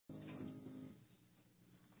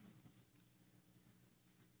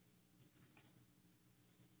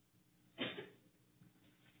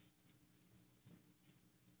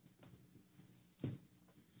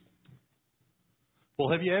Well,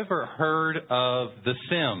 have you ever heard of The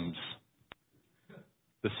Sims?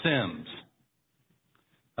 The Sims.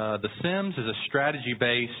 The Sims is a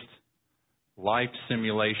strategy-based life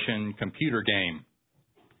simulation computer game.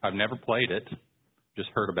 I've never played it, just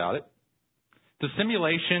heard about it. It's a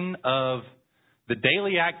simulation of the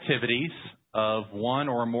daily activities of one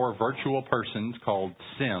or more virtual persons called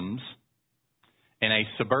Sims in a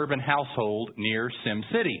suburban household near Sim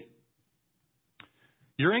City.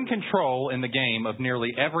 You're in control in the game of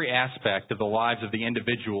nearly every aspect of the lives of the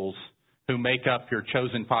individuals who make up your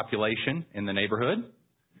chosen population in the neighborhood.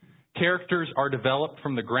 Characters are developed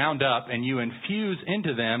from the ground up, and you infuse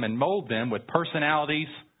into them and mold them with personalities,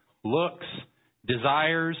 looks,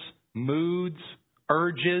 desires, moods,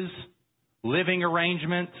 urges, living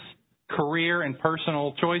arrangements, career and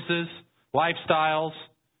personal choices, lifestyles,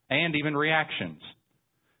 and even reactions.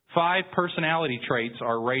 5 personality traits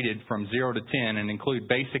are rated from 0 to 10 and include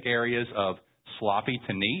basic areas of sloppy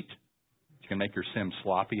to neat. You can make your sim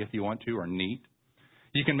sloppy if you want to, or neat.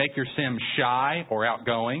 You can make your sim shy or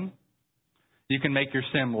outgoing. You can make your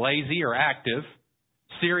sim lazy or active,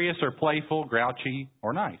 serious or playful, grouchy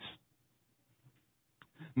or nice.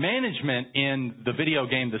 Management in the video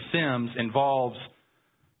game The Sims involves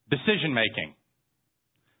decision making.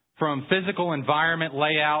 From physical environment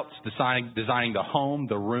layouts, designing the home,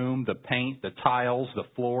 the room, the paint, the tiles, the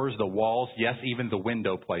floors, the walls, yes, even the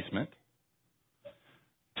window placement,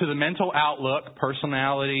 to the mental outlook,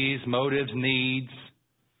 personalities, motives, needs,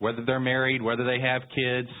 whether they're married, whether they have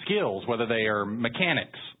kids, skills, whether they are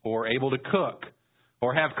mechanics or able to cook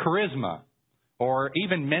or have charisma or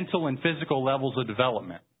even mental and physical levels of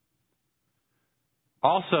development.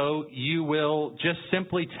 Also, you will just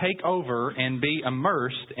simply take over and be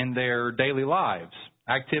immersed in their daily lives.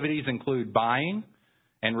 Activities include buying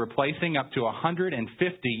and replacing up to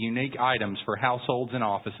 150 unique items for households and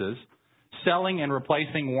offices, selling and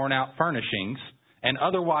replacing worn-out furnishings, and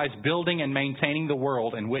otherwise building and maintaining the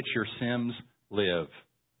world in which your Sims live.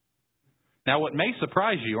 Now, what may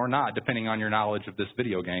surprise you or not, depending on your knowledge of this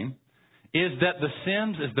video game, is that The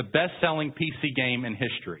Sims is the best-selling PC game in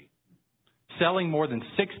history, selling more than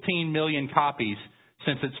 16 million copies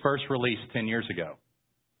since its first release 10 years ago.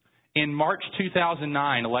 In March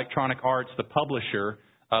 2009, Electronic Arts, the publisher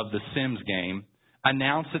of the Sims game,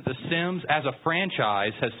 announced that The Sims as a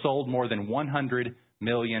franchise has sold more than 100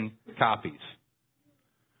 million copies.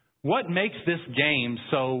 What makes this game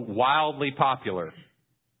so wildly popular?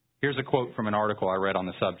 Here's a quote from an article I read on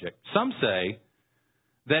the subject. Some say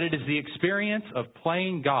that it is the experience of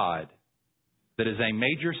playing God that is a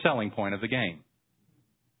major selling point of the game.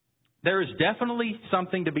 There is definitely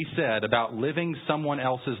something to be said about living someone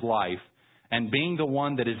else's life and being the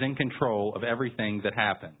one that is in control of everything that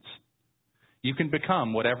happens. You can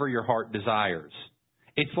become whatever your heart desires.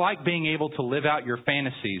 It's like being able to live out your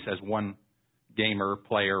fantasies, as one gamer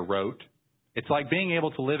player wrote. It's like being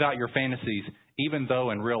able to live out your fantasies even though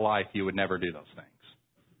in real life you would never do those things.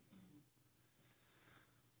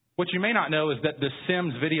 What you may not know is that the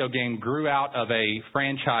Sims video game grew out of a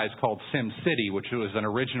franchise called Sim City, which was an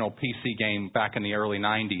original PC game back in the early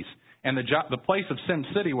 90s. And the place of Sim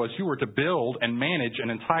City was you were to build and manage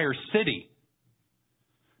an entire city.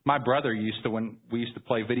 My brother when we used to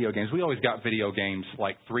play video games, we always got video games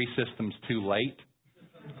like 3 systems too late.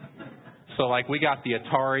 So like we got the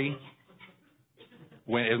Atari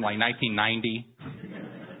in like 1990,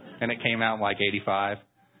 and it came out in like 85.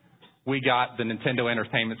 We got the Nintendo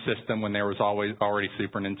Entertainment System when there was already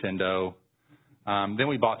Super Nintendo. Then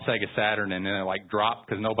we bought Sega Saturn, and then it like dropped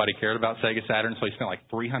because nobody cared about Sega Saturn. So we spent like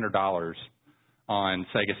 $300 on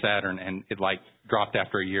Sega Saturn, and it like dropped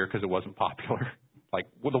after a year because it wasn't popular. Like,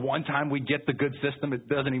 well, the one time we get the good system, it's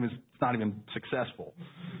not even successful.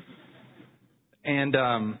 And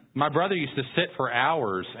my brother used to sit for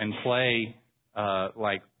hours and play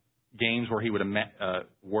like games where he would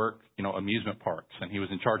work, amusement parks, and he was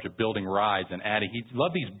in charge of building rides and adding. He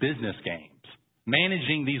loved these business games,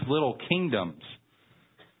 managing these little kingdoms.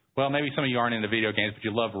 Well, maybe some of you aren't into video games, but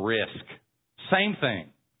you love Risk. Same thing.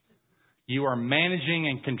 You are managing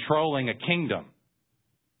and controlling a kingdom.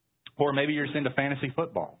 Or maybe you're just into fantasy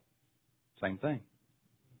football. Same thing.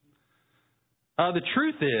 The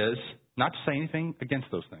truth is, not to say anything against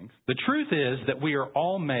those things, the truth is that we are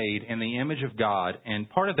all made in the image of God, and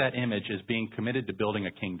part of that image is being committed to building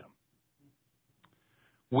a kingdom.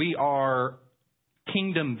 We are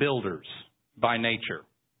kingdom builders by nature.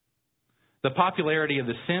 The popularity of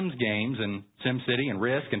the Sims games and SimCity and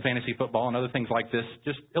Risk and fantasy football and other things like this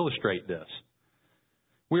just illustrate this.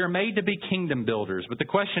 We are made to be kingdom builders, but the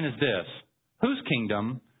question is this: whose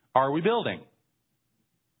kingdom are we building?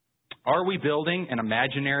 Are we building an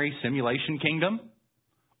imaginary simulation kingdom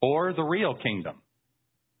or the real kingdom?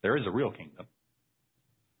 There is a real kingdom.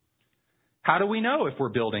 How do we know if we're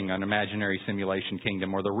building an imaginary simulation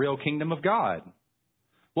kingdom or the real kingdom of God?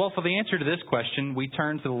 Well, for the answer to this question, we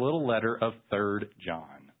turn to the little letter of 3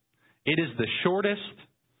 John. It is the shortest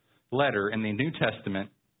letter in the New Testament.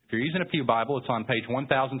 If you're using a pew Bible, it's on page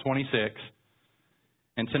 1026.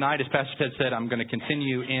 And tonight, as Pastor Ted said, I'm going to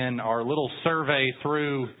continue in our little survey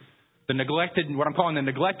through the neglected, what I'm calling the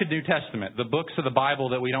neglected New Testament, the books of the Bible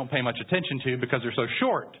that we don't pay much attention to because they're so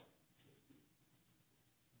short.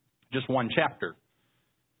 Just one chapter.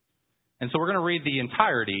 And so we're going to read the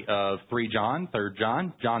entirety of 3 John,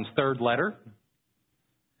 John's third letter.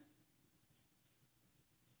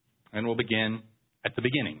 And we'll begin at the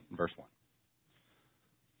beginning, in verse 1.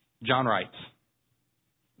 John writes,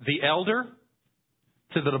 "The elder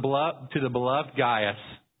to the beloved Gaius,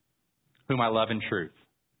 whom I love in truth.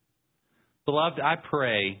 Beloved, I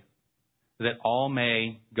pray that all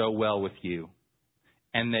may go well with you,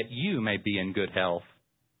 and that you may be in good health,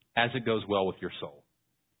 as it goes well with your soul.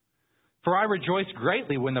 For I rejoiced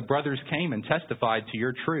greatly when the brothers came and testified to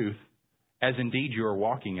your truth, as indeed you are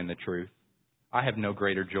walking in the truth. I have no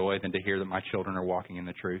greater joy than to hear that my children are walking in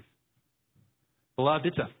the truth. Beloved,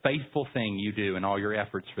 it's a faithful thing you do in all your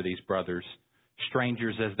efforts for these brothers,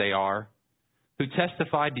 strangers as they are, who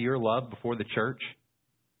testified to your love before the church.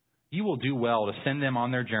 You will do well to send them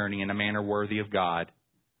on their journey in a manner worthy of God.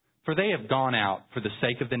 For they have gone out for the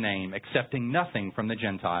sake of the name, accepting nothing from the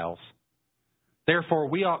Gentiles. Therefore,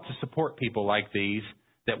 we ought to support people like these,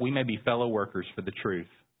 that we may be fellow workers for the truth.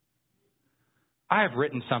 I have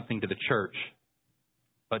written something to the church,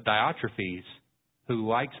 but Diotrephes, who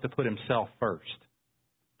likes to put himself first,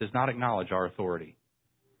 does not acknowledge our authority.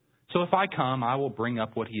 So if I come, I will bring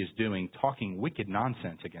up what he is doing, talking wicked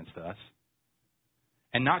nonsense against us.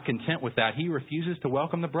 And not content with that, he refuses to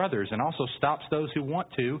welcome the brothers and also stops those who want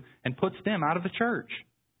to and puts them out of the church.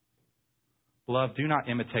 Beloved, do not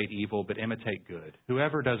imitate evil, but imitate good.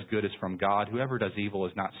 Whoever does good is from God. Whoever does evil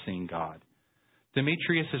has not seen God.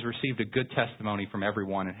 Demetrius has received a good testimony from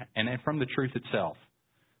everyone and from the truth itself.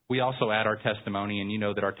 We also add our testimony, and you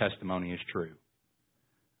know that our testimony is true.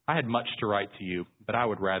 I had much to write to you, but I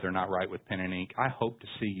would rather not write with pen and ink. I hope to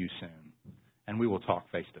see you soon, and we will talk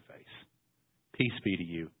face to face. Peace be to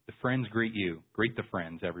you. The friends greet you. Greet the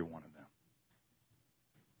friends, every one of them."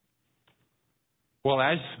 Well,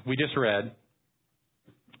 as we just read,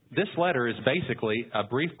 this letter is basically a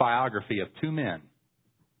brief biography of two men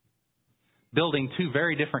building two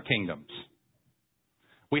very different kingdoms.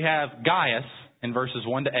 We have Gaius in verses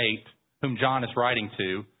 1 to 8, whom John is writing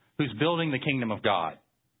to, who's building the kingdom of God.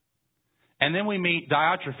 And then we meet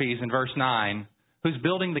Diotrephes in verse 9, who's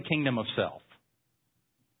building the kingdom of self.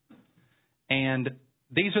 And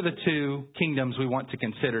these are the two kingdoms we want to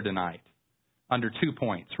consider tonight under 2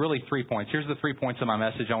 points, really 3 points. Here's the 3 points of my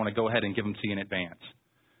message. I want to go ahead and give them to you in advance.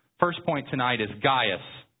 First point tonight is Gaius,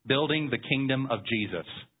 building the kingdom of Jesus,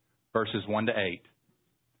 verses 1 to 8.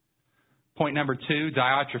 Point number 2,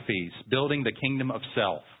 Diotrephes, building the kingdom of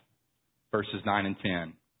self, verses 9 and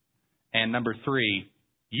 10. And number 3,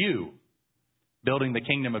 you, building the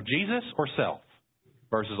kingdom of Jesus or self,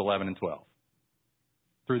 verses 11 and 12.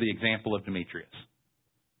 Through the example of Demetrius.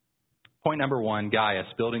 Point number 1, Gaius,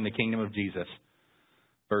 building the kingdom of Jesus,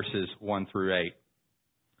 verses 1 through 8.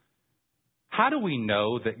 How do we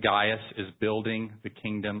know that Gaius is building the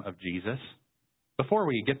kingdom of Jesus? Before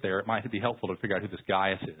we get there, it might be helpful to figure out who this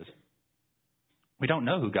Gaius is. We don't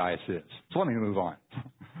know who Gaius is, so let me move on.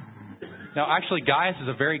 Now, actually, Gaius is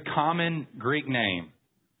a very common Greek name,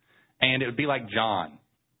 and it would be like John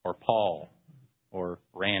or Paul or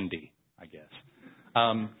Randy, I guess.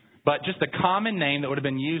 But just a common name that would have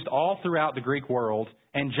been used all throughout the Greek world.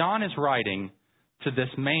 And John is writing to this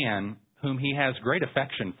man whom he has great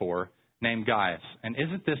affection for, named Gaius. And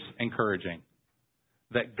isn't this encouraging?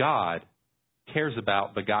 That God cares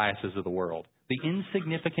about the Gaiuses of the world. The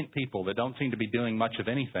insignificant people that don't seem to be doing much of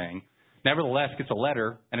anything, nevertheless gets a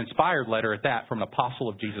letter, an inspired letter at that, from an apostle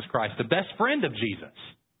of Jesus Christ, the best friend of Jesus.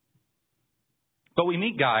 But we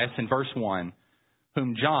meet Gaius in verse 1,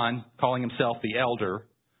 whom John, calling himself the elder,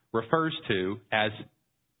 refers to as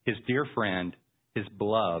his dear friend, his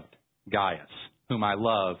beloved Gaius, whom I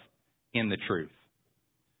love in the truth.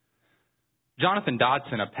 Jonathan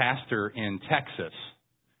Dodson, a pastor in Texas,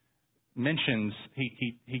 mentions,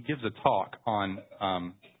 he gives a talk on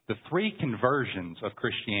the 3 conversions of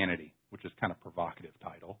Christianity, which is kind of a provocative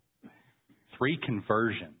title. 3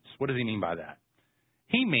 conversions. What does he mean by that?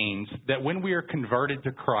 He means that when we are converted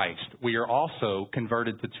to Christ, we are also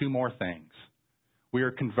converted to 2 more things. We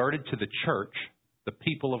are converted to the church, the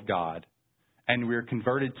people of God, and we are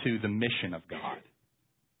converted to the mission of God.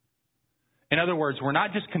 In other words, we're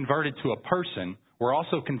not just converted to a person, we're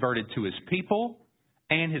also converted to his people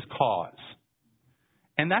and his cause.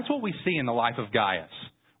 And that's what we see in the life of Gaius.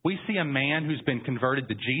 We see a man who's been converted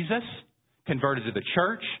to Jesus, converted to the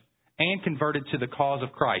church, and converted to the cause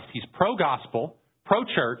of Christ. He's pro-gospel,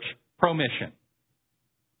 pro-church, pro-mission.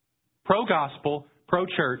 Pro-gospel,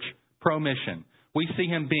 pro-church, pro-mission. We see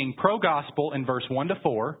him being pro-gospel in verse 1 to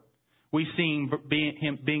 4. We see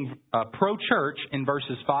him being pro-church in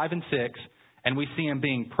verses 5 and 6. And we see him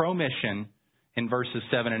being pro-mission in verses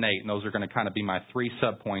 7 and 8. And those are going to kind of be my three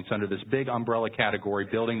subpoints under this big umbrella category,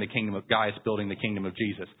 building the kingdom of Gaius, building the kingdom of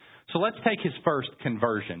Jesus. So let's take his first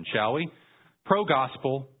conversion, shall we?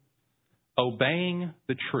 Pro-gospel, obeying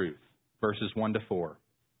the truth, verses 1 to 4.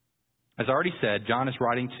 As I already said, John is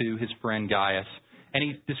writing to his friend Gaius, and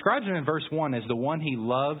he describes him in verse 1 as the one he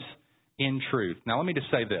loves in truth. Now let me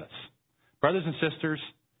just say this. Brothers and sisters,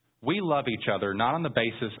 we love each other not on the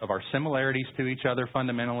basis of our similarities to each other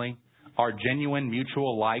fundamentally, our genuine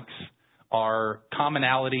mutual likes, our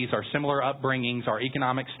commonalities, our similar upbringings, our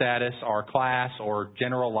economic status, our class, or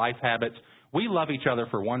general life habits. We love each other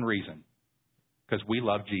for one reason, because we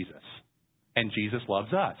love Jesus, and Jesus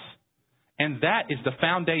loves us. And that is the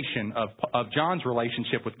foundation of John's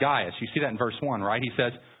relationship with Gaius. You see that in verse 1, right? He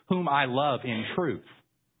says, whom I love in truth.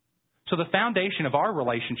 So the foundation of our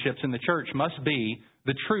relationships in the church must be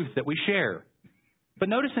the truth that we share. But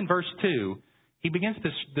notice in verse 2, he begins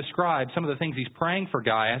to describe some of the things he's praying for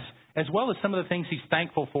Gaius, as well as some of the things he's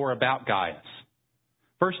thankful for about Gaius.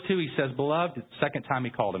 Verse 2, he says, beloved, it's the second time he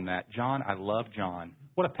called him that. John, I love John.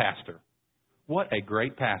 What a pastor. What a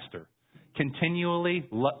great pastor. Continually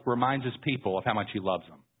reminds his people of how much he loves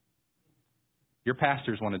them. Your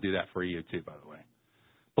pastors want to do that for you too, by the way.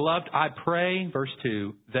 Beloved, I pray, verse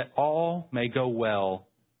 2, that all may go well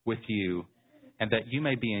with you and that you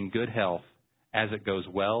may be in good health as it goes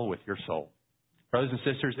well with your soul. Brothers and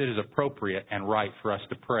sisters, it is appropriate and right for us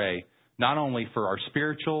to pray not only for our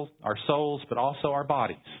our souls, but also our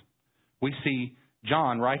bodies. We see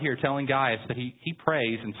John right here telling Gaius that he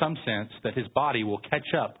prays in some sense that his body will catch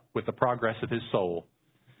up with the progress of his soul.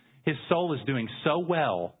 His soul is doing so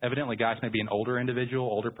well. Evidently, Gaius may be an older individual,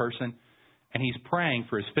 older person, and he's praying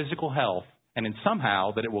for his physical health and in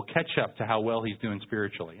somehow that it will catch up to how well he's doing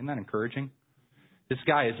spiritually. Isn't that encouraging? This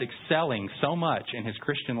guy is excelling so much in his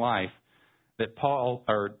Christian life that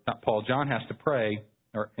John has to pray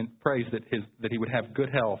and prays that he would have good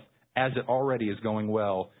health as it already is going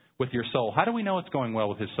well with your soul. How do we know it's going well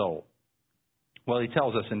with his soul? Well, he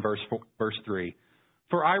tells us in verse 3,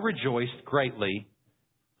 for I rejoiced greatly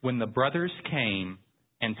when the brothers came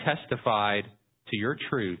and testified to your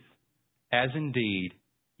truth, as indeed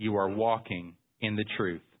you are walking in the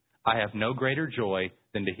truth. I have no greater joy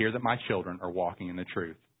than to hear that my children are walking in the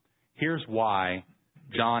truth. Here's why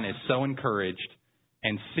John is so encouraged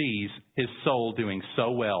and sees his soul doing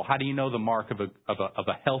so well. How do you know the mark of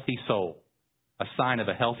a healthy soul? A sign of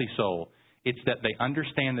a healthy soul. It's that they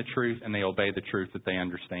understand the truth and they obey the truth that they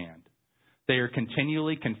understand. They are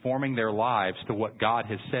continually conforming their lives to what God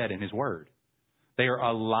has said in His Word. They are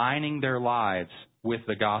aligning their lives with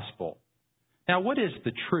the gospel. Now, what is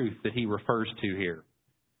the truth that he refers to here?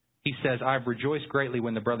 He says, I've rejoiced greatly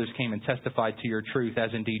when the brothers came and testified to your truth,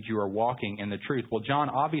 as indeed you are walking in the truth. Well, John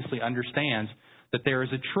obviously understands that there is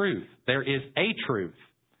a truth. There is a truth.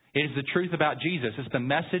 It is the truth about Jesus. It's the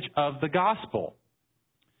message of the gospel,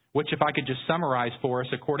 which, if I could just summarize for us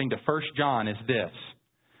according to 1 John, is this,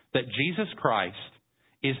 that Jesus Christ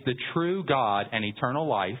is the true God and eternal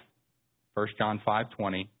life, 1 John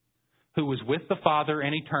 5:20, who was with the Father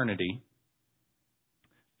in eternity,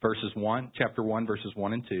 chapter 1, verses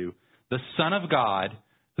 1 and 2, the Son of God,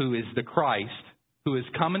 who is the Christ, who has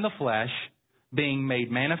come in the flesh, being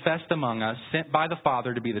made manifest among us, sent by the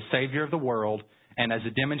Father to be the Savior of the world, and as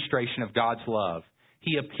a demonstration of God's love.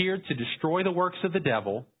 He appeared to destroy the works of the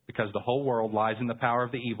devil, because the whole world lies in the power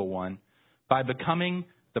of the evil one, by becoming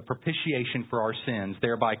the propitiation for our sins,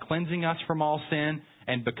 thereby cleansing us from all sin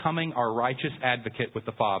and becoming our righteous advocate with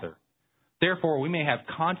the Father. Therefore, we may have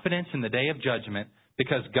confidence in the day of judgment,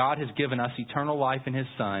 because God has given us eternal life in His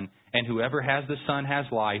Son, and whoever has the Son has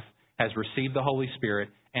life, has received the Holy Spirit,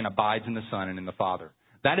 and abides in the Son and in the Father.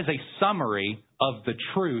 That is a summary of the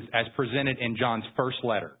truth as presented in John's first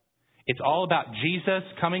letter. It's all about Jesus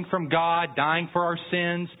coming from God, dying for our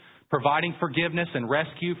sins, providing forgiveness and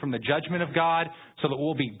rescue from the judgment of God, so that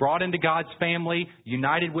we'll be brought into God's family,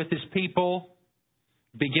 united with His people,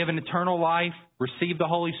 be given eternal life, receive the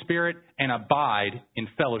Holy Spirit, and abide in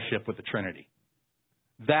fellowship with the Trinity.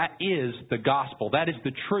 That is the gospel. That is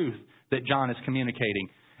the truth that John is communicating.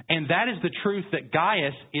 And that is the truth that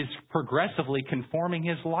Gaius is progressively conforming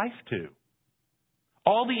his life to.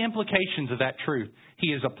 All the implications of that truth he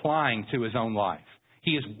is applying to his own life.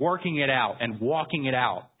 He is working it out and walking it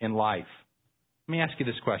out in life. Let me ask you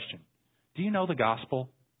this question. Do you know the gospel?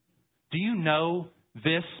 Do you know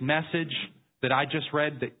this message that I just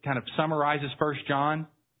read that kind of summarizes 1 John?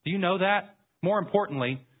 Do you know that? More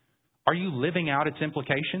importantly, are you living out its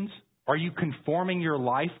implications? Are you conforming your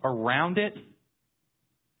life around it?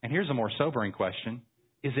 And here's a more sobering question.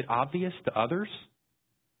 Is it obvious to others?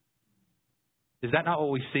 Is that not what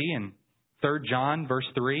we see in 3 John verse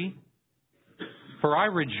 3? For I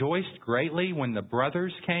rejoiced greatly when the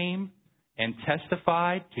brothers came and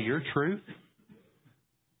testified to your truth.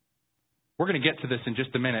 We're going to get to this in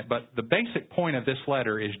just a minute, but the basic point of this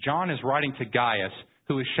letter is John is writing to Gaius,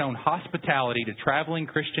 who has shown hospitality to traveling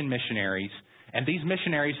Christian missionaries, and these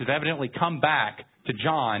missionaries have evidently come back to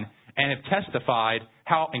John and have testified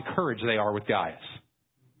how encouraged they are with Gaius.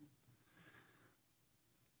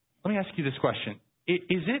 Let me ask you this question.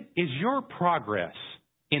 Is your progress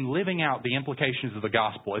in living out the implications of the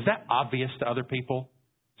gospel, is that obvious to other people?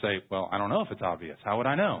 Say, well, I don't know if it's obvious. How would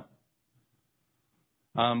I know?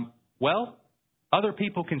 Well, other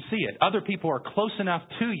people can see it. Other people are close enough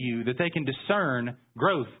to you that they can discern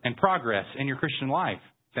growth and progress in your Christian life.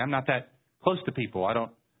 Say, I'm not that close to people. I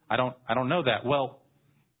don't know that. Well,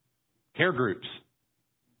 care groups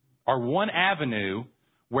are one avenue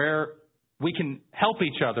where we can help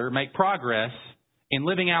each other make progress in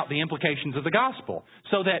living out the implications of the gospel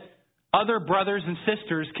so that other brothers and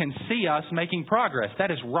sisters can see us making progress.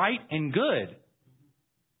 That is right and good.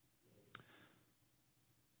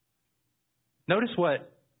 Notice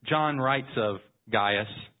what John writes of Gaius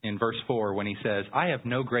in verse 4 when he says, I have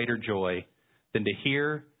no greater joy than to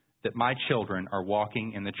hear that my children are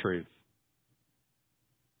walking in the truth.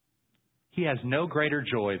 He has no greater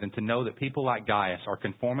joy than to know that people like Gaius are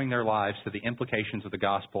conforming their lives to the implications of the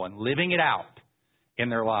gospel and living it out in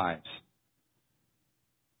their lives.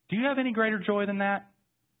 Do you have any greater joy than that?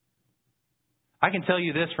 I can tell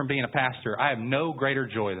you this from being a pastor. I have no greater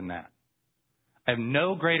joy than that. I have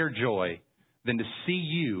no greater joy than to see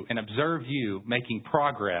you and observe you making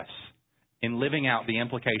progress in living out the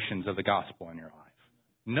implications of the gospel in your life.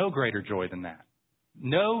 No greater joy than that.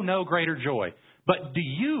 No greater joy. But do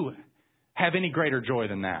you have any greater joy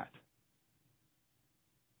than that?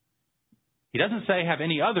 He doesn't say have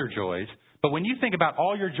any other joys, but when you think about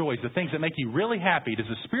all your joys, the things that make you really happy, does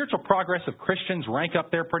the spiritual progress of Christians rank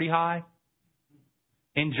up there pretty high?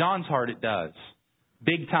 In John's heart, it does.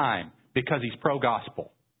 Big time, because he's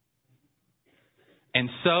pro-gospel. And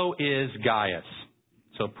so is Gaius.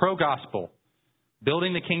 So pro-gospel,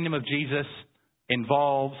 building the kingdom of Jesus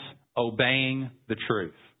involves obeying the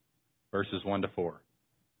truth. Verses 1 to 4.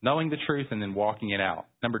 Knowing the truth and then walking it out.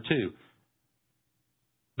 Number 2,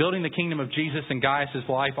 building the kingdom of Jesus in Gaius'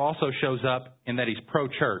 life also shows up in that he's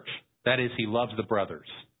pro-church. That is, he loves the brothers.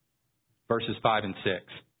 Verses 5 and 6.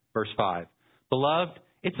 Verse 5. Beloved,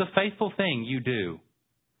 it's a faithful thing you do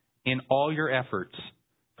in all your efforts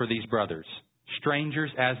for these brothers, strangers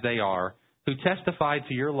as they are, who testified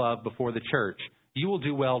to your love before the church. You will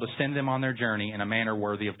do well to send them on their journey in a manner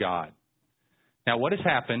worthy of God. Now, what has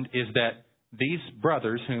happened is that these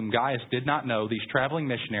brothers, whom Gaius did not know, these traveling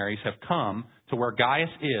missionaries, have come to where Gaius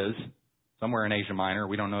is, somewhere in Asia Minor.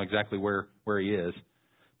 We don't know exactly where he is.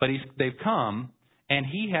 But they've come, and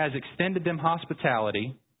he has extended them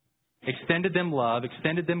hospitality, extended them love,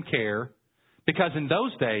 extended them care. Because in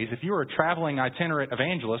those days, if you were a traveling itinerant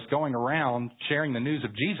evangelist going around sharing the news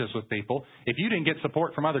of Jesus with people, if you didn't get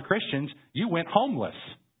support from other Christians, you went homeless.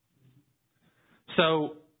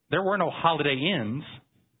 So there were no Holiday Inns,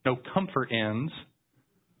 no Comfort Inns.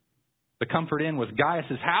 The Comfort Inn was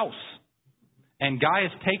Gaius' house. And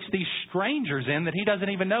Gaius takes these strangers in that he doesn't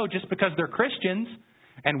even know just because they're Christians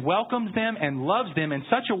and welcomes them and loves them in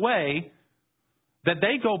such a way that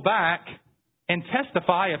they go back and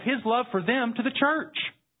testify of his love for them to the church.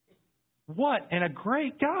 What a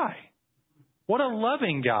great guy. What a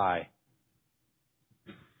loving guy.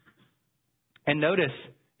 And notice,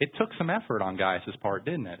 it took some effort on Gaius' part,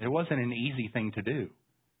 didn't it? It wasn't an easy thing to do.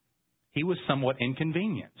 He was somewhat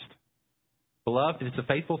inconvenienced. Beloved, it's a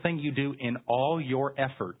faithful thing you do in all your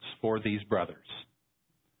efforts for these brothers.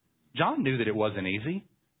 John knew that it wasn't easy.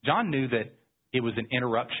 John knew that it was an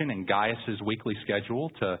interruption in Gaius' weekly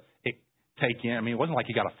schedule to take in. I mean, it wasn't like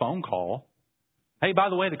he got a phone call. Hey, by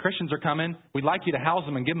the way, the Christians are coming. We'd like you to house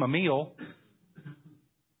them and give them a meal.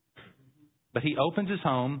 But he opens his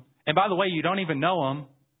home. And by the way, you don't even know them.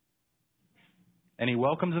 And he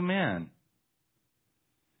welcomes them in.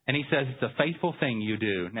 And he says, it's a faithful thing you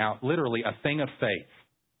do. Now, literally, a thing of faith.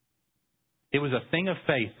 It was a thing of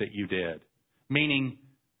faith that you did. Meaning,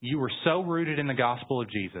 you were so rooted in the gospel of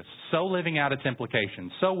Jesus, so living out its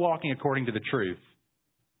implications, so walking according to the truth,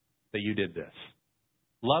 that you did this.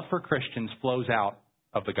 Love for Christians flows out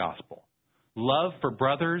of the gospel. Love for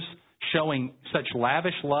brothers, showing such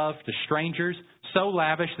lavish love to strangers, so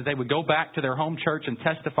lavish that they would go back to their home church and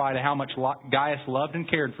testify to how much Gaius loved and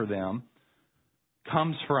cared for them,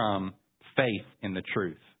 comes from faith in the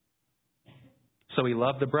truth. So he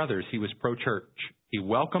loved the brothers. He was pro-church. He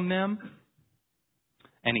welcomed them,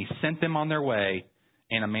 and he sent them on their way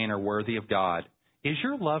in a manner worthy of God. Is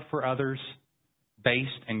your love for others based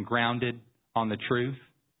and grounded on the truth?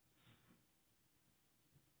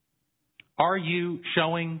 Are you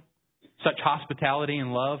showing such hospitality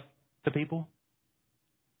and love to people?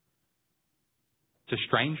 To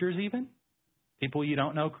strangers even? People you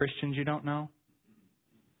don't know, Christians you don't know?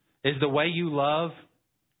 Is the way you love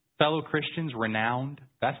fellow Christians renowned?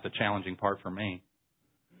 That's the challenging part for me.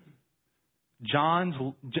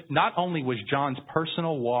 Not only was Gaius's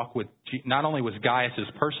personal walk with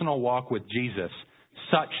Jesus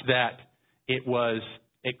such that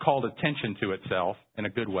it called attention to itself in a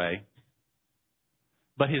good way,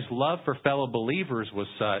 but his love for fellow believers was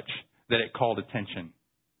such that it called attention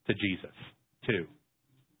to Jesus too.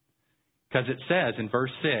 Because it says in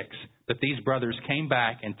verse 6 that these brothers came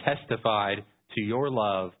back and testified to your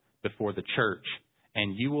love before the church,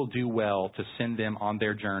 and you will do well to send them on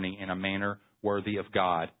their journey in a manner worthy of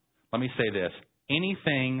God. Let me say this.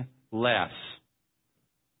 Anything less,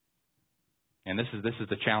 and this is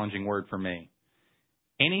the challenging word for me,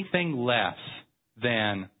 anything less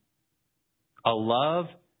than a love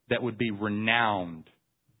that would be renowned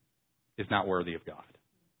is not worthy of God.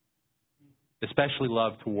 Especially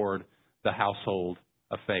love toward the household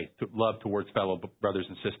of faith, love towards fellow brothers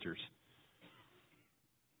and sisters.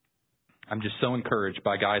 I'm just so encouraged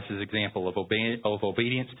by Gaius' example of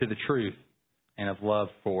obedience to the truth and of love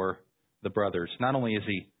for the brothers. Not only is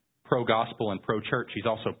he pro-gospel and pro-church, he's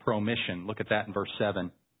also pro-mission. Look at that in verse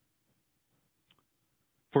 7.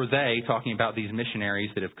 For they, talking about these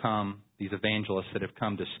missionaries that have come, these evangelists that have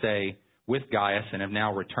come to stay with Gaius and have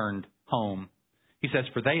now returned home, he says,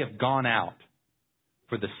 for they have gone out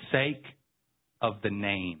for the sake of the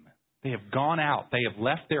name. They have gone out. They have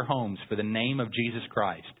left their homes for the name of Jesus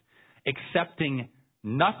Christ, accepting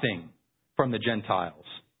nothing from the Gentiles.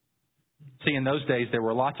 See, in those days, there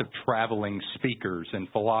were lots of traveling speakers and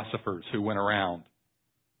philosophers who went around.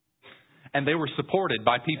 And they were supported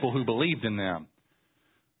by people who believed in them.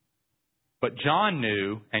 But John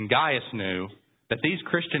knew, and Gaius knew, that these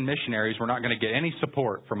Christian missionaries were not going to get any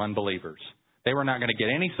support from unbelievers. They were not going to get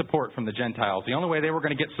any support from the Gentiles. The only way they were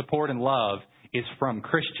going to get support and love is from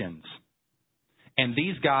Christians. And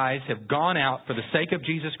these guys have gone out for the sake of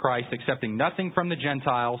Jesus Christ, accepting nothing from the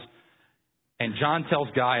Gentiles. And John tells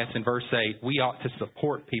Gaius in verse 8, we ought to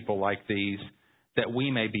support people like these, that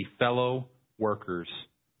we may be fellow workers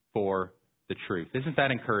for the truth. Isn't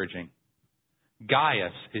that encouraging?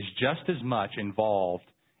 Gaius is just as much involved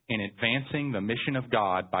in advancing the mission of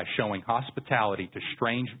God by showing hospitality to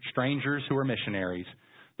strangers who are missionaries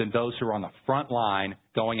than those who are on the front line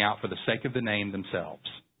going out for the sake of the name themselves.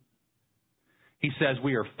 He says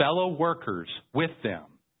we are fellow workers with them.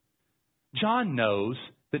 John knows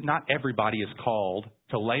that not everybody is called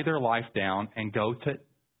to lay their life down and go to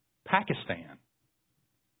Pakistan.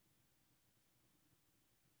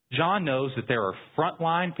 John knows that there are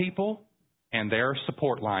frontline people and there are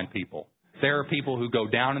support line people. There are people who go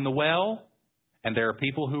down in the well, and there are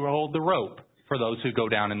people who hold the rope for those who go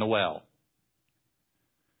down in the well.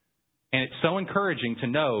 And it's so encouraging to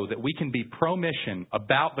know that we can be pro-mission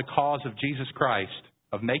about the cause of Jesus Christ,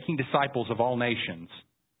 of making disciples of all nations,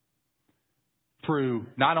 through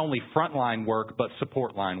not only frontline work, but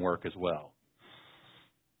support line work as well.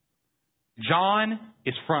 John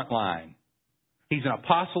is frontline. He's an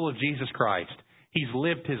apostle of Jesus Christ. He's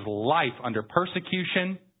lived his life under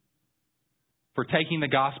persecution for taking the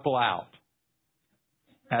gospel out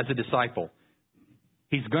as a disciple.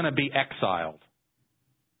 He's going to be exiled.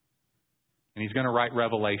 And he's going to write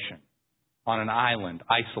Revelation on an island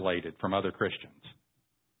isolated from other Christians.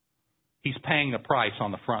 He's paying the price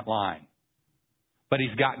on the front line. But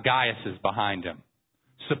he's got Gaius behind him,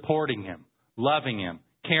 supporting him, loving him,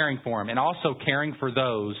 caring for him, and also caring for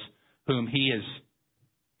those whom he has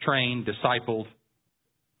trained, discipled,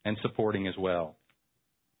 and supporting as well.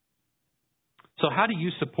 So how do you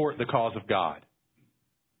support the cause of God?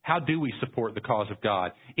 How do we support the cause of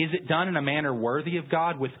God? Is it done in a manner worthy of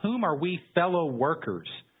God? With whom are we fellow workers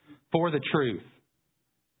for the truth?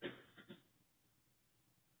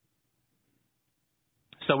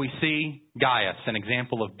 So we see Gaius, an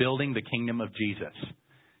example of building the kingdom of Jesus.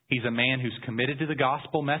 He's a man who's committed to the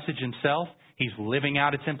gospel message himself. He's living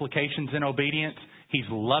out its implications in obedience. He's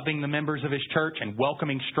loving the members of his church and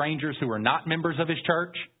welcoming strangers who are not members of his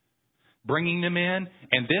church, bringing them in.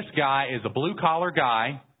 And this guy is a blue-collar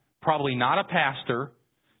guy, probably not a pastor,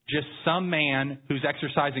 just some man who's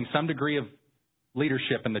exercising some degree of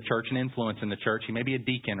leadership in the church and influence in the church. He may be a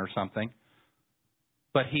deacon or something.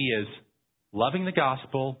 But he is loving the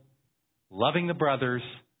gospel, loving the brothers,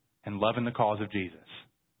 and loving the cause of Jesus.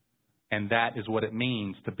 And that is what it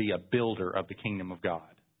means to be a builder of the kingdom of God.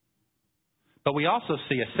 But we also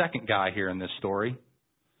see a second guy here in this story,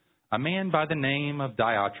 a man by the name of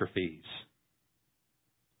Diotrephes.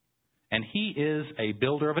 And he is a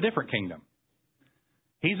builder of a different kingdom.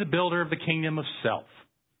 He's a builder of the kingdom of self.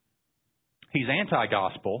 He's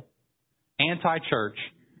anti-gospel, anti-church,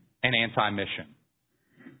 and anti-mission.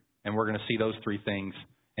 And we're going to see those three things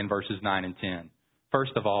in verses 9 and 10.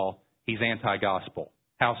 First of all, he's anti-gospel.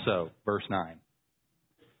 How so? Verse 9.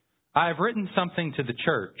 I have written something to the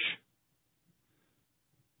church,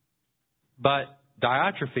 but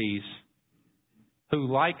Diotrephes, who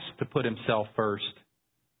likes to put himself first,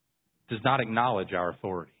 does not acknowledge our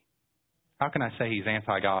authority. How can I say he's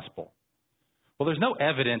anti-gospel? Well, there's no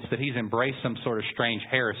evidence that he's embraced some sort of strange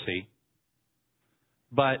heresy.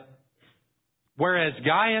 But whereas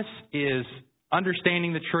Gaius is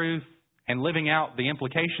understanding the truth and living out the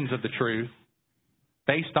implications of the truth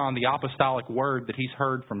based on the apostolic word that he's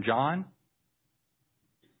heard from John,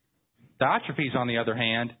 Diotrephes, on the other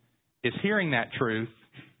hand, is hearing that truth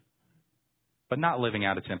but not living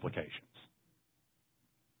out its implications.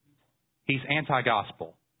 He's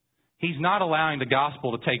anti-gospel. He's not allowing the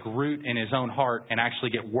gospel to take root in his own heart and actually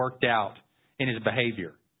get worked out in his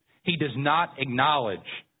behavior. He does not acknowledge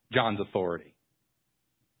John's authority.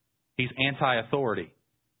 He's anti-authority.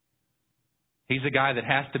 He's a guy that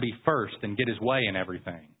has to be first and get his way in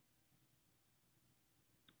everything.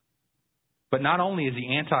 But not only is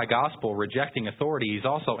he anti-gospel, rejecting authority, he's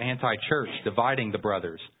also anti-church, dividing the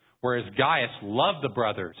brothers. Whereas Gaius loved the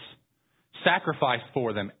brothers, sacrificed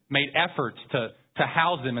for them, made efforts to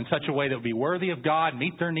house them in such a way that would be worthy of God,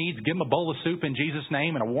 meet their needs, give them a bowl of soup in Jesus'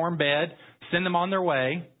 name and a warm bed, send them on their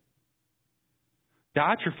way.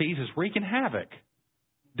 Diotrephes is wreaking havoc,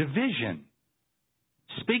 division,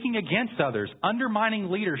 speaking against others,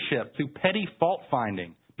 undermining leadership through petty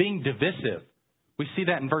fault-finding, being divisive. We see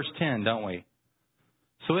that in verse 10, don't we?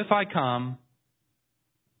 So if I come,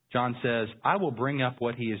 John says, I will bring up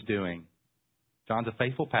what he is doing. John's a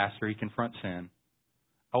faithful pastor. He confronts sin.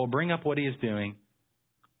 I will bring up what he is doing,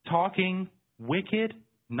 talking wicked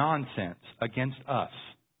nonsense against us.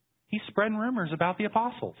 He's spreading rumors about the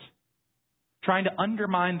apostles, trying to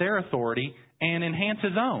undermine their authority and enhance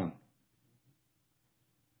his own.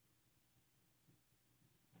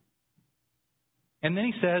 And then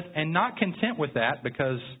he says, and not content with that,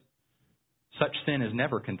 because such sin is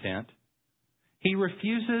never content, he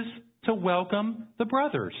refuses to welcome the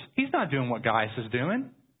brothers. He's not doing what Gaius is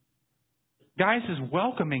doing. Gaius is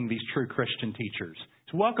welcoming these true Christian teachers.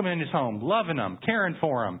 He's welcoming in his home, loving them, caring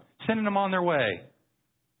for them, sending them on their way.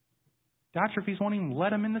 Diotrephes won't even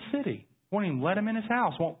let them in the city, won't even let them in his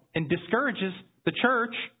house, and discourages the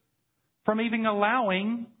church from even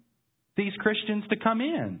allowing these Christians to come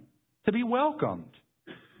in, to be welcomed.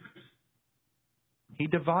 He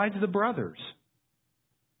divides the brothers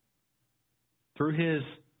through his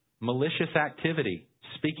malicious activity,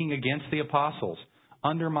 speaking against the apostles,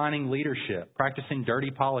 undermining leadership, practicing dirty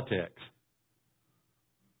politics,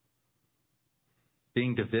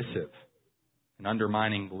 being divisive and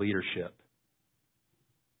undermining leadership.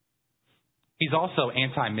 He's also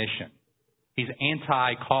anti-mission. He's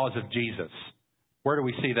anti-cause of Jesus. Where do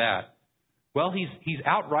we see that? Well, he's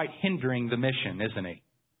outright hindering the mission, isn't he?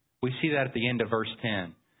 We see that at the end of verse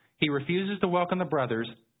 10. He refuses to welcome the brothers,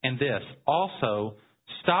 and this also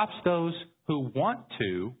stops those who want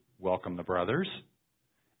to welcome the brothers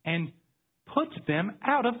and puts them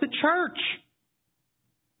out of the church.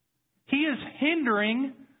 He is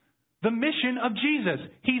hindering the mission of Jesus.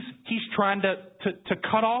 He's trying to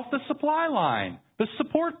cut off the supply line, the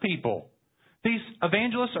support people. These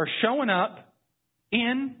evangelists are showing up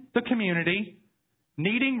in the community,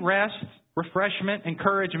 needing rest, refreshment,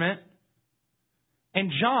 encouragement.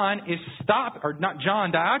 And Diotrephes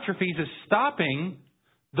is stopping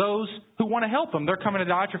those who want to help them. They're coming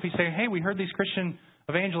to Diotrephes saying, hey, we heard these Christian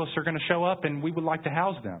evangelists are going to show up and we would like to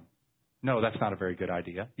house them. No, that's not a very good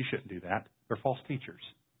idea. You shouldn't do that. They're false teachers.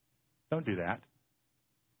 Don't do that.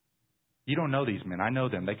 You don't know these men. I know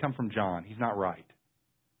them. They come from John. He's not right.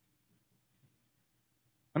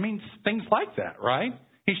 I mean, things like that, right?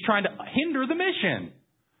 He's trying to hinder the mission.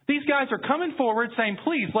 These guys are coming forward saying,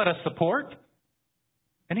 please let us support.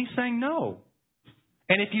 And he's saying no.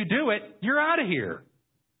 And if you do it, you're out of here.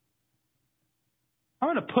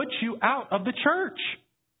 I'm going to put you out of the church.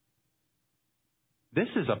 This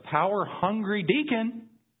is a power-hungry deacon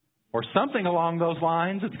or something along those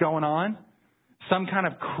lines that's going on. Some kind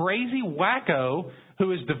of crazy wacko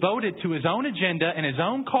who is devoted to his own agenda and his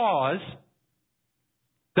own cause,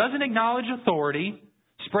 doesn't acknowledge authority,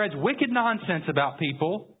 spreads wicked nonsense about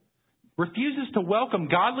people, refuses to welcome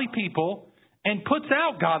godly people, and puts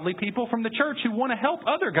out godly people from the church who want to help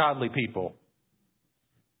other godly people.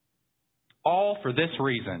 All for this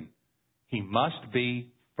reason. He must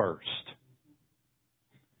be first.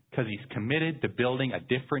 Because he's committed to building a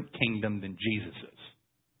different kingdom than Jesus's.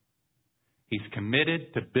 He's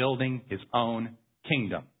committed to building his own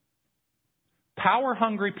kingdom.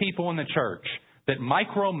 Power-hungry people in the church that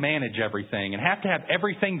micromanage everything and have to have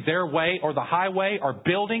everything their way or the highway are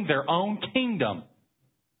building their own kingdom.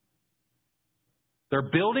 They're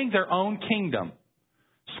building their own kingdom.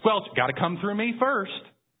 Squelch, got to come through me first.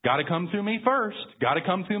 Got to come through me first. Got to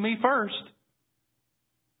come through me first.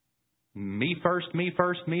 Me first, me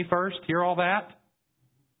first, me first. Hear all that?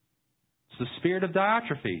 It's the spirit of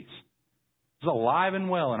Diotrephes. It's alive and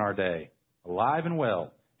well in our day. Alive and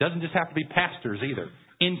well. Doesn't just have to be pastors either.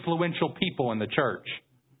 Influential people in the church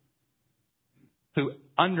who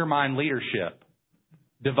undermine leadership,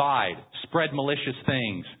 divide, spread malicious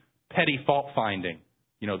things, petty fault finding.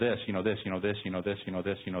 You know this, you know this, you know this, you know this, you know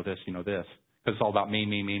this, you know this, you know this. Because it's all about me,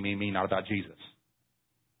 me, me, me, me, not about Jesus.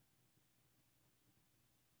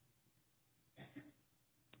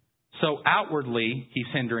 So outwardly, he's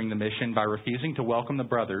hindering the mission by refusing to welcome the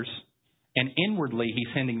brothers. And inwardly, he's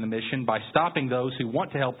hindering the mission by stopping those who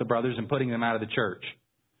want to help the brothers and putting them out of the church.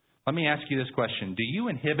 Let me ask you this question. Do you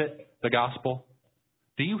inhibit the gospel?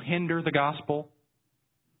 Do you hinder the gospel?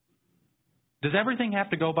 Does everything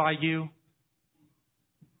have to go by you?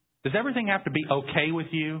 Does everything have to be okay with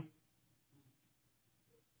you?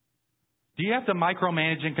 Do you have to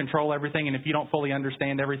micromanage and control everything, and if you don't fully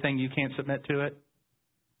understand everything, you can't submit to it?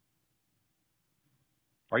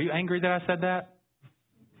 Are you angry that I said that?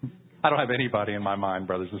 I don't have anybody in my mind,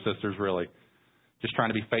 brothers and sisters, really. Just trying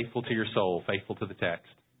to be faithful to your soul, faithful to the text.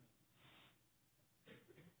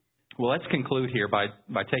 Well, let's conclude here by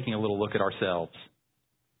taking a little look at ourselves.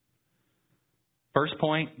 First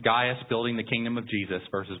point, Gaius building the kingdom of Jesus,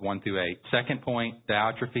 verses 1 through 8. Second point,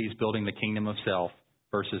 Diotrephes building the kingdom of self,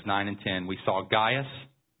 verses 9 and 10. We saw Gaius,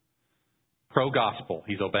 pro-gospel.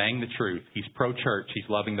 He's obeying the truth. He's pro-church. He's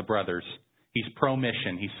loving the brothers. He's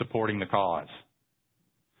pro-mission. He's supporting the cause.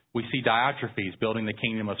 We see Diotrephes building the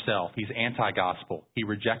kingdom of self. He's anti-gospel. He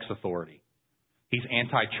rejects authority. He's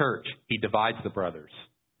anti-church. He divides the brothers.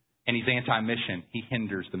 And he's anti-mission. He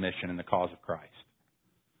hinders the mission and the cause of Christ.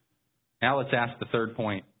 Now let's ask the third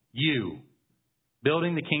point. You,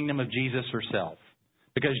 building the kingdom of Jesus or self.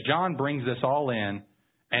 Because John brings this all in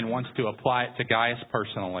and wants to apply it to Gaius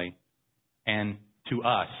personally and to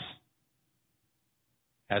us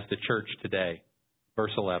as the church today.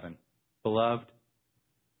 Verse 11. Beloved,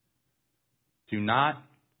 do not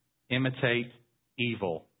imitate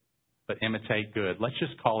evil, but imitate good. Let's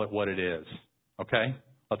just call it what it is. Okay?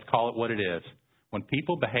 Let's call it what it is. When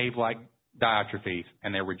people behave like Diotrephes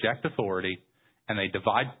and they reject authority and they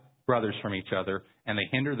divide brothers from each other and they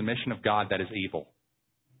hinder the mission of God, that is evil.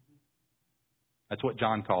 That's what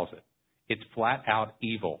John calls it. It's flat out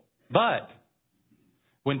evil. But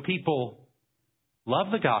when people love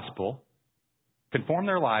the gospel, conform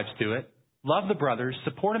their lives to it, love the brothers,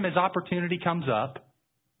 support them as opportunity comes up,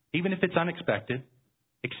 even if it's unexpected,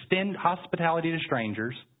 extend hospitality to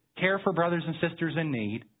strangers, care for brothers and sisters in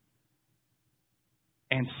need,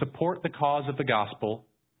 and support the cause of the gospel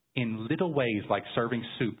in little ways like serving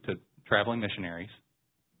soup to traveling missionaries,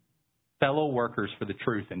 fellow workers for the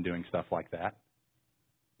truth and doing stuff like that.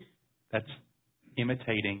 That's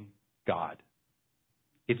imitating God.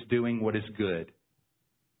 It's doing what is good.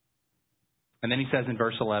 And then he says in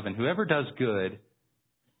verse 11, whoever does good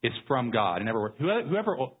is from God. In other words,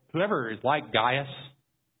 whoever is like Gaius,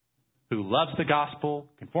 who loves the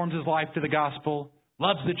gospel, conforms his life to the gospel,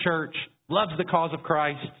 loves the church, loves the cause of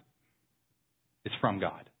Christ, is from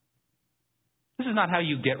God. This is not how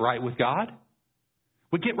you get right with God.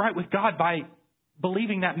 We get right with God by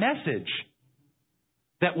believing that message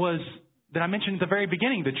that I mentioned at the very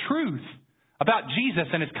beginning, the truth about Jesus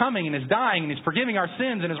and His coming and His dying and His forgiving our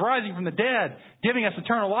sins and His rising from the dead, giving us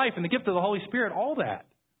eternal life and the gift of the Holy Spirit, all that.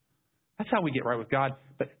 That's how we get right with God.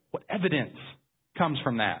 But what evidence comes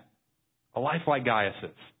from that? A life like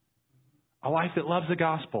Gaius's. A life that loves the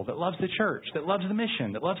gospel, that loves the church, that loves the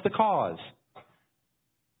mission, that loves the cause.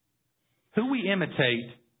 Who we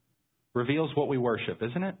imitate reveals what we worship,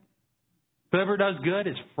 isn't it? Whoever does good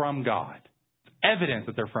is from God. It's evidence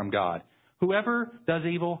that they're from God. Whoever does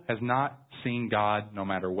evil has not seen God, no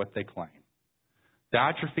matter what they claim.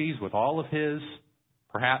 Diotrephes, with all of his,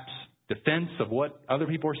 perhaps, defense of what other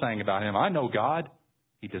people are saying about him, I know God.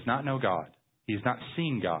 He does not know God. He has not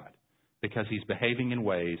seen God because he's behaving in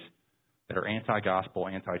ways that are anti-gospel,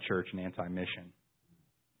 anti-church, and anti-mission.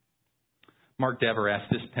 Mark Dever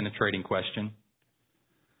asked this penetrating question.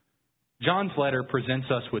 John's letter presents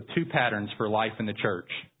us with two patterns for life in the church.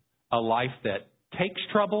 A life that takes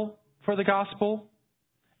trouble for the gospel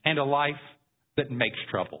and a life that makes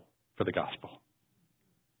trouble for the gospel.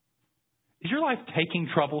 Is your life taking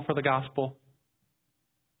trouble for the gospel?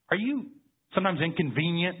 Are you sometimes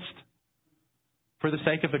inconvenienced for the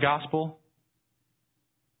sake of the gospel?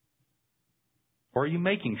 Or are you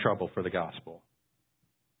making trouble for the gospel?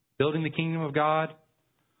 Building the kingdom of God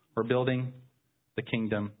or building the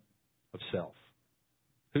kingdom of self?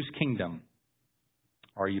 Whose kingdom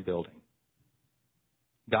are you building?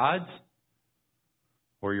 God's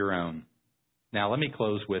or your own? Now, let me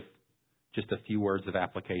close with just a few words of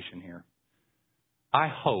application here. I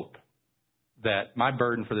hope that my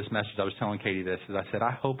burden for this message, I was telling Katie this, is I said,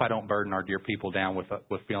 I hope I don't burden our dear people down with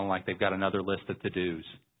feeling like they've got another list of to-dos.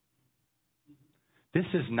 This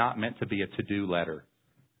is not meant to be a to-do letter.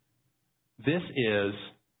 This is,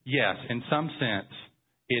 yes, in some sense,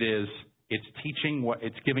 it's teaching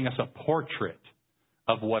it's giving us a portrait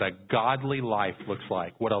of what a godly life looks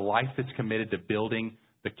like, what a life that's committed to building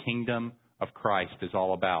the kingdom of Christ is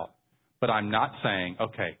all about. But I'm not saying,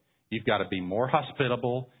 okay, you've got to be more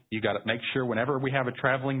hospitable. You've got to make sure whenever we have a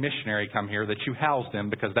traveling missionary come here that you house them,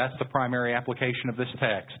 because that's the primary application of this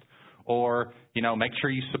text. Or, make sure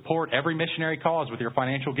you support every missionary cause with your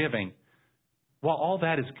financial giving. While all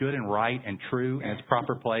that is good and right and true in its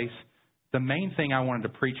proper place, the main thing I wanted to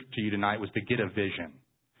preach to you tonight was to get a vision,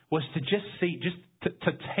 was to just see,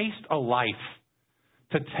 to taste a life,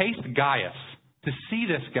 to taste Gaius, to see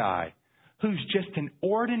this guy who's just an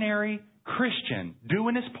ordinary Christian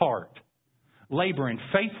doing his part, laboring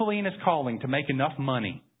faithfully in his calling to make enough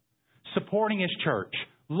money, supporting his church,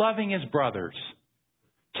 loving his brothers,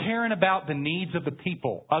 caring about the needs of the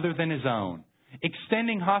people other than his own,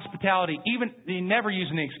 extending hospitality, even never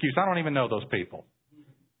using the excuse, I don't even know those people.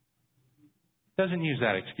 Doesn't use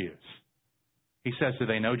that excuse. He says, do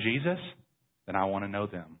they know Jesus? Then I want to know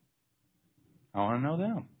them. I want to know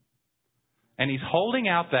them. And he's holding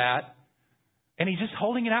out that, and he's just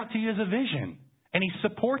holding it out to you as a vision. And he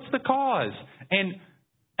supports the cause. And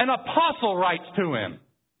an apostle writes to him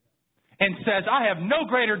and says, I have no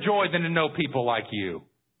greater joy than to know people like you.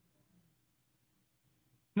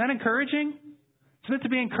 Isn't that encouraging? It's meant to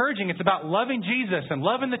be encouraging. It's about loving Jesus and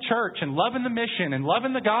loving the church and loving the mission and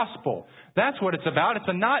loving the gospel. That's what it's about. It's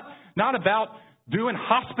not about doing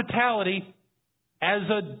hospitality as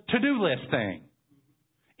a to-do list thing.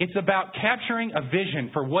 It's about capturing a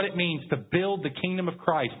vision for what it means to build the kingdom of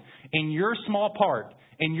Christ in your small part,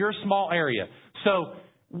 in your small area. So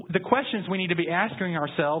the questions we need to be asking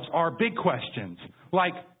ourselves are big questions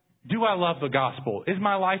like, do I love the gospel? Is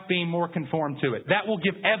my life being more conformed to it? That will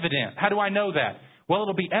give evidence. How do I know that? Well,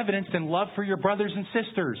 it'll be evidenced in love for your brothers and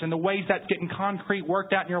sisters and the ways that's getting concrete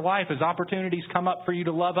worked out in your life as opportunities come up for you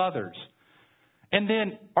to love others. And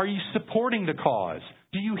then, are you supporting the cause?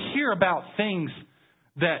 Do you hear about things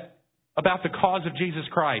about the cause of Jesus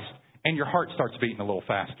Christ and your heart starts beating a little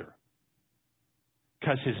faster?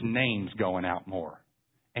 Because his name's going out more.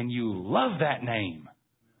 And you love that name.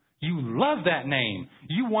 You love that name.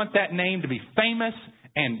 You want that name to be famous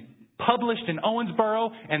and published in Owensboro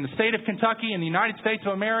and the state of Kentucky and the United States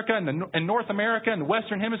of America and North America and the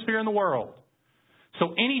Western Hemisphere and the world.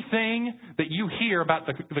 So anything that you hear about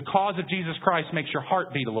the cause of Jesus Christ makes your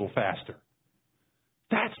heart beat a little faster.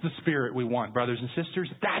 That's the spirit we want, brothers and sisters.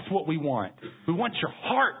 That's what we want. We want your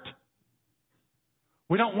heart.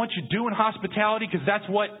 We don't want you doing hospitality because that's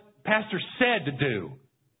what pastor said to do.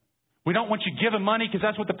 We don't want you giving money because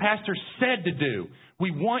that's what the pastor said to do. We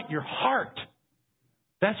want your heart.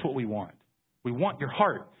 That's what we want. We want your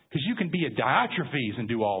heart. Because you can be a Diotrephes and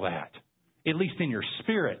do all that. At least in your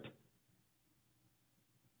spirit.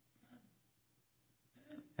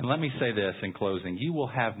 And let me say this in closing. You will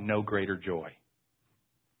have no greater joy.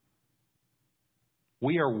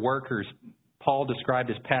 We are workers. Paul described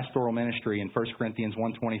his pastoral ministry in 1 Corinthians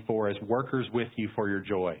 1:24 as workers with you for your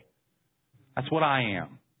joy. That's what I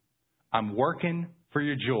am. I'm working for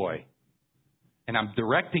your joy. And I'm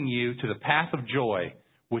directing you to the path of joy,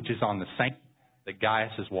 which is on the same path that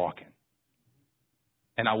Gaius is walking.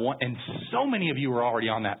 And so many of you are already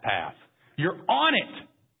on that path. You're on it.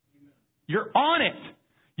 You're on it.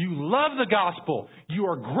 You love the gospel. You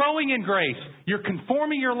are growing in grace. You're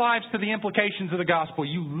conforming your lives to the implications of the gospel.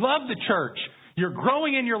 You love the church. You're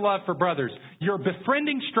growing in your love for brothers. You're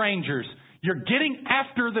befriending strangers. You're getting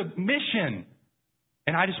after the mission.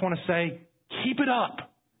 And I just want to say, keep it up.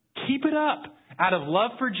 Keep it up out of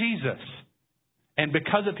love for Jesus. And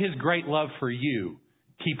because of His great love for you,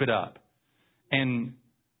 keep it up. And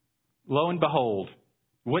lo and behold,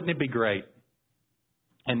 wouldn't it be great?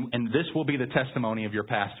 And this will be the testimony of your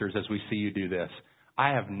pastors as we see you do this. I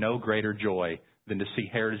have no greater joy than to see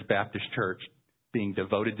Heritage Baptist Church being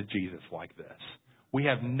devoted to Jesus like this. We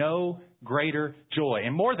have no greater joy.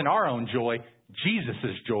 And more than our own joy,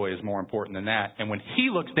 Jesus' joy is more important than that. And when He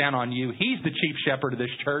looks down on you, He's the chief shepherd of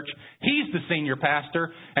this church. He's the senior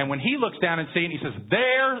pastor. And when He looks down and sees it, He says,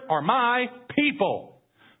 there are my people,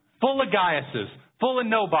 full of Gaiuses, full of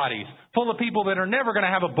nobodies, full of people that are never going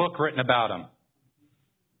to have a book written about them.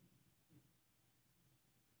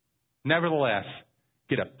 Nevertheless,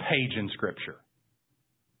 get a page in Scripture.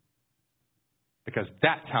 Because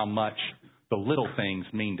that's how much the little things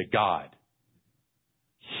mean to God.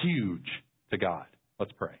 Huge to God.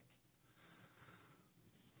 Let's pray.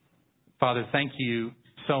 Father, thank you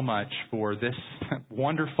so much for this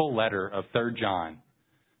wonderful letter of 3 John.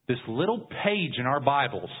 This little page in our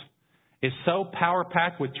Bibles is so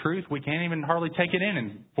power-packed with truth, we can't even hardly take it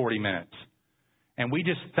in 40 minutes. And we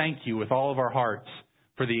just thank you with all of our hearts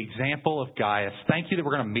for the example of Gaius. Thank you that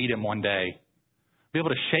we're going to meet him one day. Be able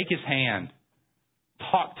to shake his hand,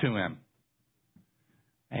 talk to him.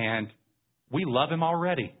 And we love him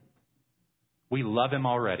already. We love him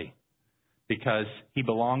already because he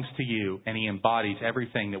belongs to you and he embodies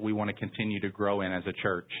everything that we want to continue to grow in as a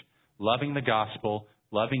church. Loving the gospel,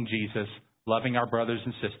 loving Jesus, loving our brothers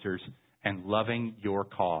and sisters, and loving your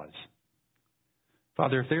cause.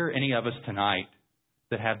 Father, if there are any of us tonight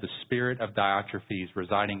that have the spirit of Diotrephes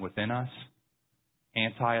residing within us,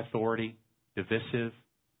 anti-authority, divisive,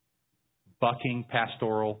 bucking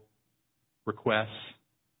pastoral requests,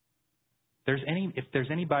 if there's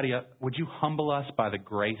anybody, would you humble us by the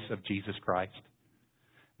grace of Jesus Christ?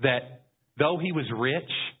 That though He was rich,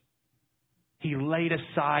 He laid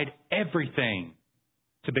aside everything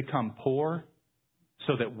to become poor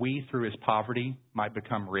so that we, through His poverty, might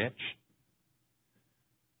become rich.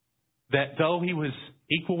 That though He was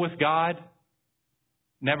equal with God,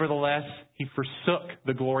 nevertheless, He forsook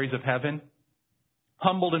the glories of heaven,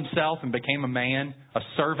 humbled Himself and became a man, a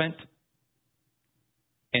servant,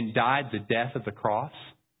 and died the death of the cross.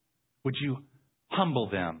 Would you humble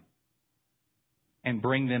them and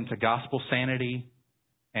bring them to gospel sanity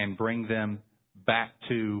and bring them back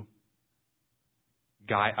to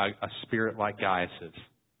a spirit like Gaius's?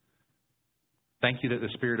 Thank you that the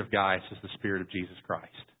spirit of Gaius is the spirit of Jesus Christ.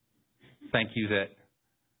 Thank you that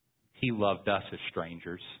He loved us as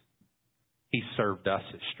strangers. He served us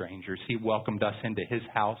as strangers. He welcomed us into His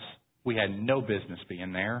house. We had no business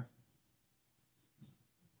being there.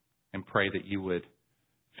 And pray that you would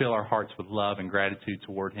fill our hearts with love and gratitude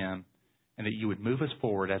toward Him, and that you would move us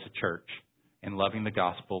forward as a church in loving the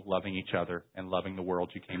gospel, loving each other, and loving the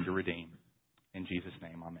world you came to redeem. In Jesus'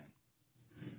 name, amen.